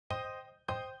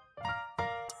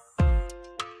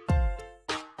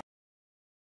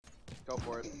Go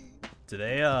for it. Do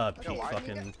they peek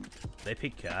fucking? They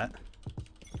peek cat.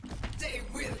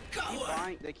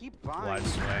 They keep buying. Wide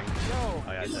swing. Yo,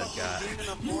 I got dead cat.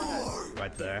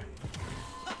 Right there.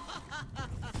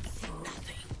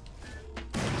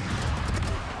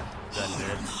 Dead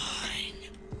mid.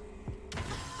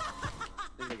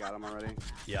 I think they got him already.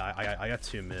 Yeah, I got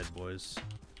 2 mid, boys.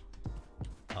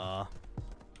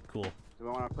 Cool. Do we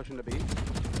want to push into B?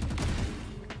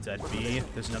 Dead B.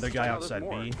 There's another guy outside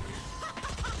B.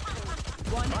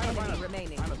 One enemy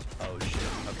remaining. Oh shit.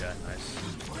 Okay, nice.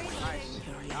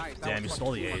 Nice. Damn, you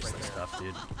stole the ace and stuff,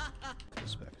 dude.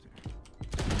 Respect.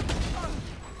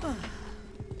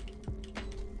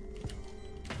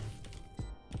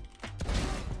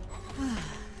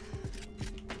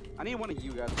 I need one of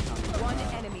you guys to come. One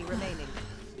enemy remaining.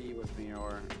 Be with me,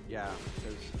 or yeah,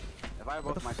 because if I have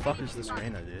What both the my fuck is this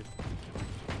Reyna, dude?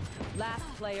 Last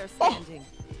player standing.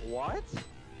 What?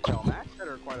 Yo, Max hit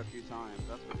her quite a few times.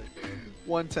 That's ridiculous.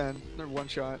 110. They're one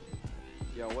shot.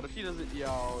 Yo, what if he doesn't?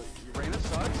 Yo, Reyna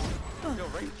sucks. Yo,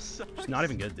 Reyna sucks. She's not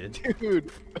even good, dude.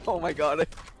 Dude, oh my god.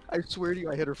 I swear to you,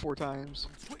 I hit her 4 times.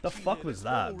 The fuck was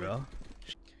that, bro?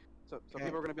 So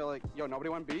people are gonna be like, yo, nobody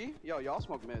went B? Yo, y'all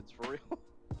smoke mids, for real?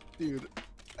 Dude.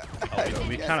 Oh,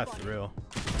 we kind of threw.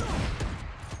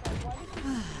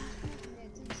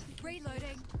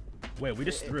 Reloading. Wait, we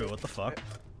just threw. What the fuck?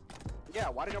 Yeah,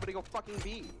 why did nobody go fucking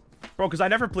B? Bro, because I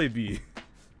never play B.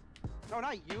 No,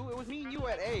 not you. It was me and you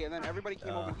at A, and then everybody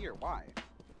came over here. Why?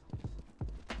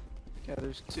 Yeah,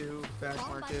 there's 2 back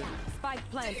market. Spike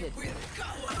planted.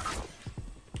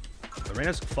 The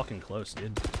Reyna's fucking close,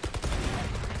 dude.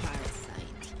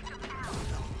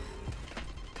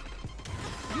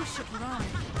 You should run.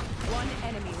 One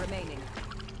enemy remaining.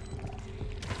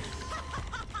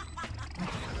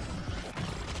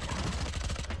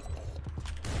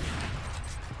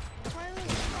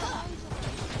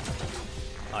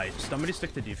 Alright, somebody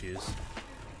stick to defuse.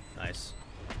 Nice.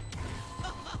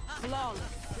 Flawless.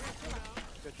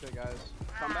 Good shit, guys.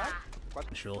 Come back?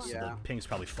 Sure, so Yeah. the ping's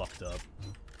probably fucked up.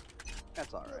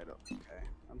 That's alright. Okay.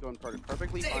 I'm doing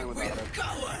perfectly fine without it.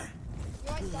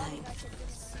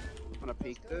 I'm gonna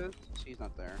peek this. She's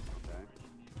not there.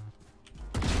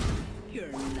 Okay.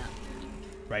 You're not.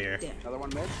 Right here. Another one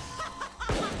mid.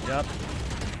 Yep.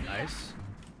 Nice.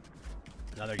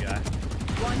 Another guy.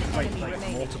 One Right, enemy like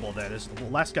remaining. multiple there. There's the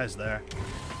last guy's there.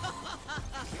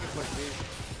 Push B.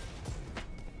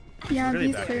 Yeah, Really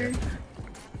he's back there. here.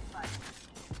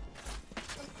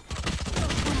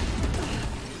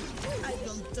 I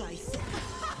don't die.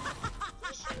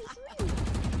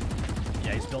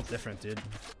 Yeah, he's built different, dude.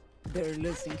 They're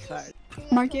losing hard.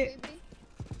 Market.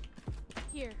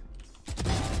 Here.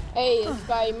 Hey, this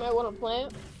guy, you might want to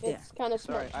plant. It's kind of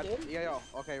Sorry. smart, dude. Yo.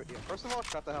 Okay. Yeah, first of all,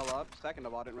 shut the hell up. Second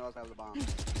of all, I didn't realize I was a bomb.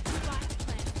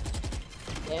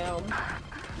 Damn.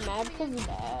 Mad is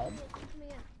bad.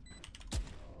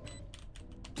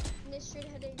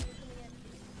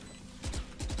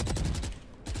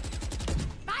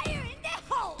 Fire in the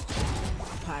hole!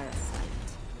 Parasite.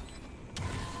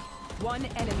 One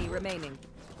enemy remaining.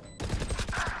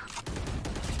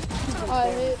 I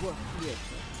hit.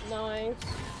 Nice.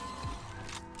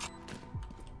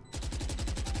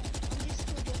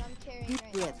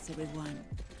 Yes, everyone.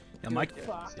 Yeah, Mike.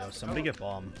 Yo, somebody get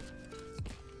bomb.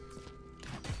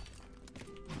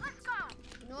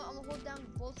 You know what? I'm gonna hold down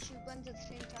both shoot guns at the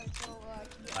same time, so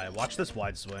Alright, watch this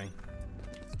wide swing.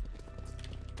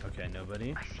 Okay,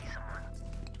 nobody.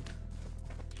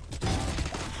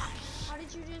 how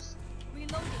did you just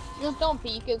Reloading. Just don't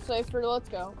peek, it's safer. Let's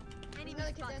go.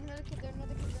 another kid there, another kid there,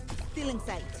 another kid there. Still in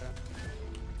sight.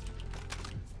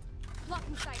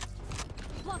 Blocking sight.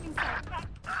 Blocking sight.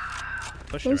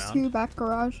 Push There's around. 2 back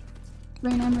garage.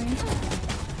 Reyna and Reyna.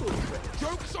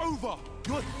 Joke's over!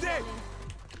 You're dead!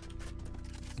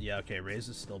 Yeah, okay, Raze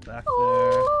is still back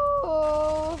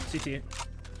Oh. there. CT.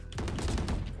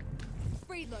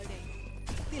 Reloading.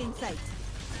 Still in sight.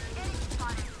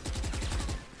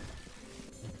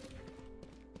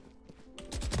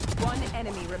 One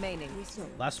enemy remaining.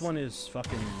 Last one is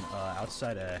fucking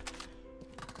outside A.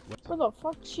 Where the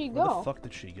fuck did she Where go? the fuck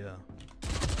did she go?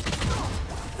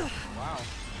 Wow.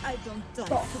 I don't die The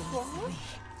so fuck? easily.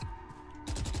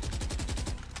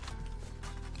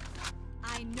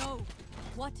 I know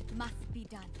what must be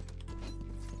done.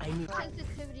 I need. What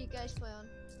sensitivity you guys play on?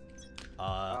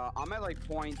 I'm at like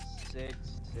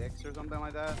 0.66 or something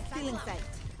like that. Still in sight.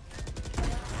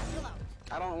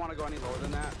 I don't want to go any lower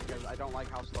than that because I don't like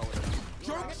how slow it is.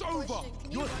 Joke's over!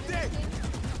 Can you You're run dead! this thing?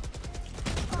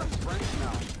 Sprint?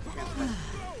 No. Can't sprint.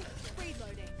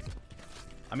 Reloading.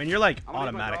 I mean, you're like I'm gonna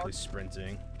leave my automatically dog.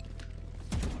 sprinting.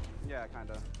 Yeah,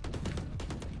 kinda.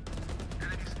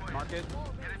 Market.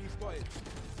 Enemy spotted.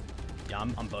 Yeah,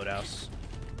 I'm boathouse.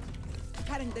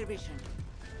 Cutting their vision.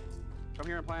 Come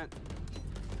here and plant.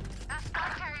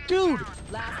 Dude!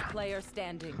 Last player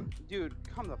standing. Dude,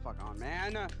 come the fuck on,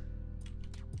 man.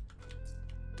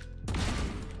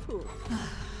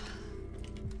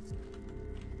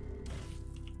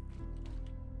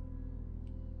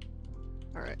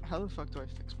 Alright, how the fuck do I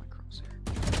fix my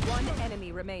crosshair? One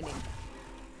enemy remaining.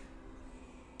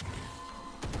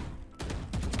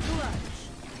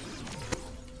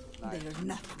 Nice. They're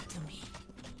nothing to me.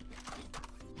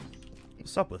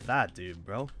 What's up with that, dude,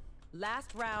 bro?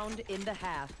 Last round in the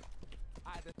half.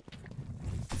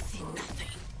 See nothing.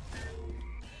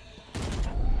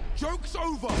 Joke's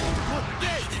over. You're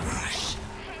dead. Rush.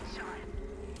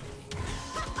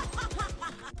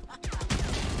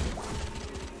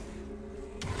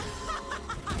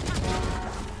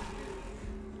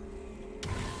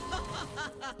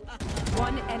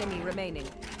 One enemy remaining.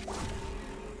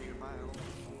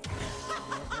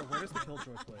 Where does the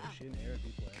Killjoy play? Is she an A or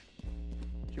B player?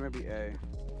 She might be A.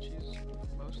 She's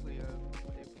mostly a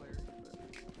player.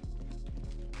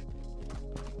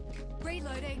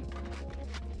 Reloading.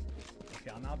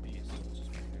 Okay, I'm out B, so let's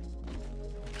just wait here.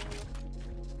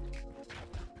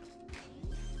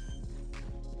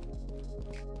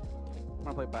 I'm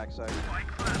gonna play backside.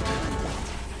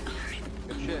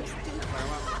 Good shit.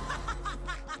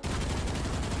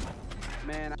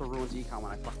 Man, that's a ruined econ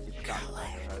when I fucking get shot in the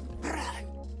back of the head.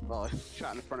 Well, if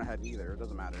shot in the front of the head either, it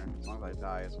doesn't matter. As long as I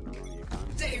die, it's gonna ruin the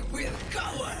econ. They will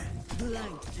cover.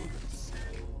 Blind fools.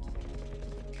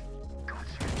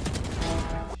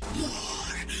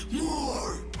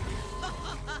 More.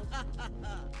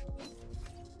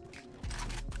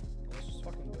 Let's just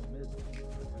fucking go mid.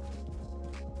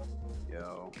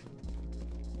 Yo.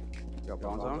 Yo,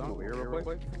 Bones on, over here real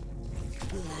quick.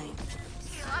 Blind.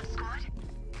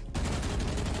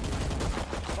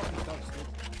 Fucking dumps, dude.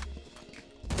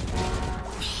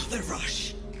 The rush.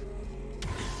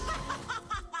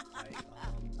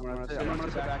 I'm gonna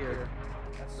sit back here.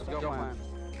 That's Let's go plan.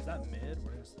 Is that mid?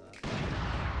 Where is that?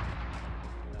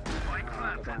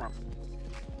 Come up.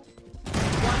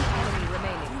 One enemy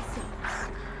remaining.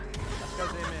 Let's go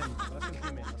zoom in. Let's go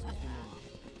zoom in. Let's go zoom in.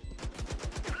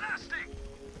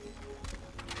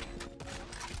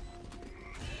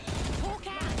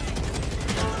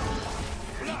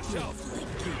 Flash out.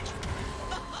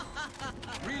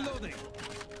 Reloading.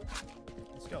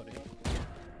 Let's go, dude.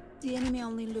 The enemy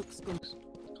only looks good.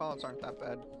 Calls aren't that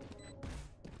bad.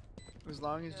 As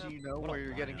long as you know What where a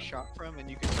you're getting lineup. shot from and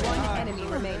you can say, One "Ah, enemy he's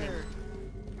over remaining." there."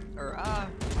 Or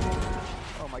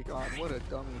oh my god, what a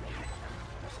dummy.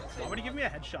 Why would he give me a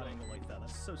headshot angle like that?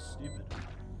 That's so stupid.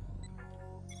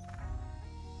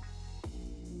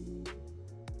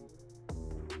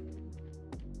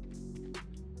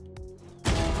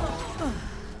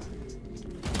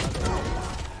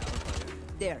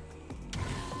 There.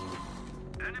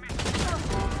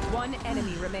 One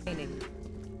enemy remaining.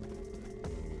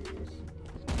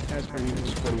 That's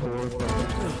pretty horrible.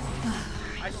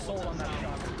 I sold on that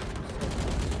shot.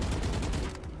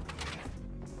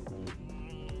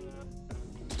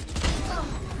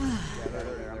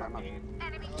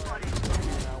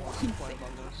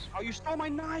 Oh, you stole my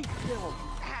knife, Bill!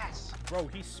 Ass! Bro,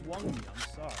 he swung me. I'm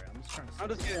sorry. I'm just trying to. I'm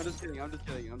just kidding, I'm just kidding, I'm just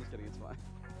kidding, I'm just kidding, it's fine.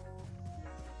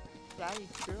 Daddy,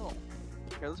 chill.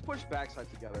 Here, let's push backside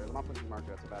together. I'm not pushing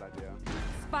marker, that's a bad idea.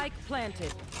 Spike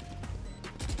planted.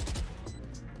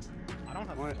 I don't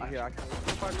have. I'm flash. gonna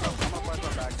push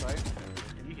my backside.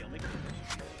 Can you heal me?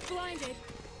 Blinded.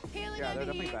 Healing Yeah, they're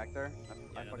over definitely here. back there.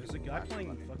 Yeah, no, there's a guy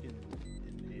playing fucking in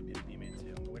B main too.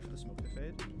 I'm gonna wait for the smoke to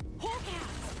fade. Hawk out.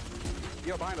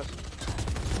 Yo, behind us.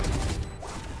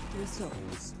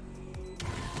 Results.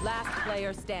 Last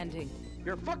player standing.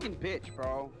 You're a fucking bitch,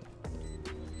 bro.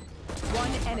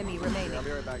 One enemy remaining. I'll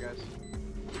be right back, guys.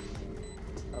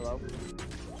 Hello?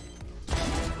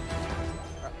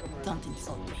 Don't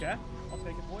insult me. Okay, I'll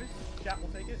take it, boys. Chat will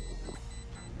take it.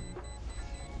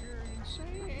 You're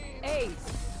insane.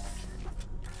 Ace.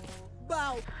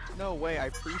 Bow. No way, I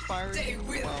pre-fired you?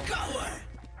 Wow.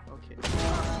 Okay.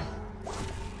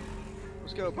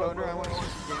 Let's go, Boner. I want to see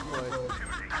some gameplay.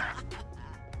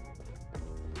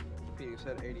 Being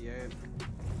said 88.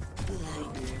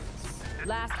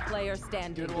 Last player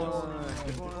standing. Good one.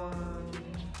 Good one.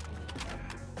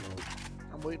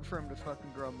 I'm waiting for him to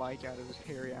fucking grow a mic out of his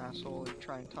hairy asshole and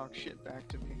try and talk shit back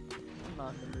to me. I'm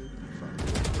not in the mood to be fucking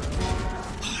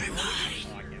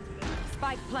bro.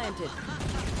 Spike planted.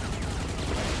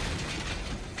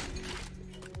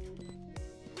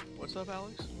 What's up,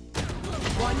 Alex?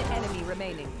 One enemy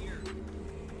remaining.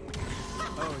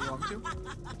 Oh, you want to?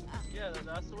 Yeah,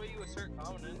 that's the way you assert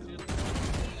dominance.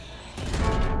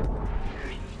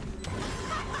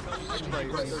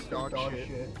 They're dog shit.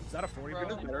 Is that a 40 bomb?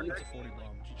 It's a 40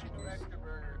 bomb. GG boys.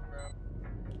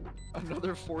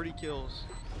 Another 40 kills.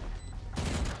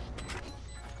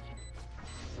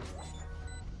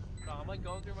 No, I'm like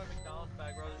going through my McDonald's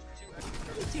bag, bro. There's 2 extra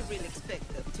burgers. Did you really expect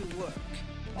them to work?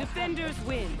 Defenders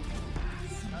win.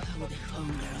 Somehow the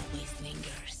hunger always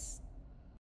lingers.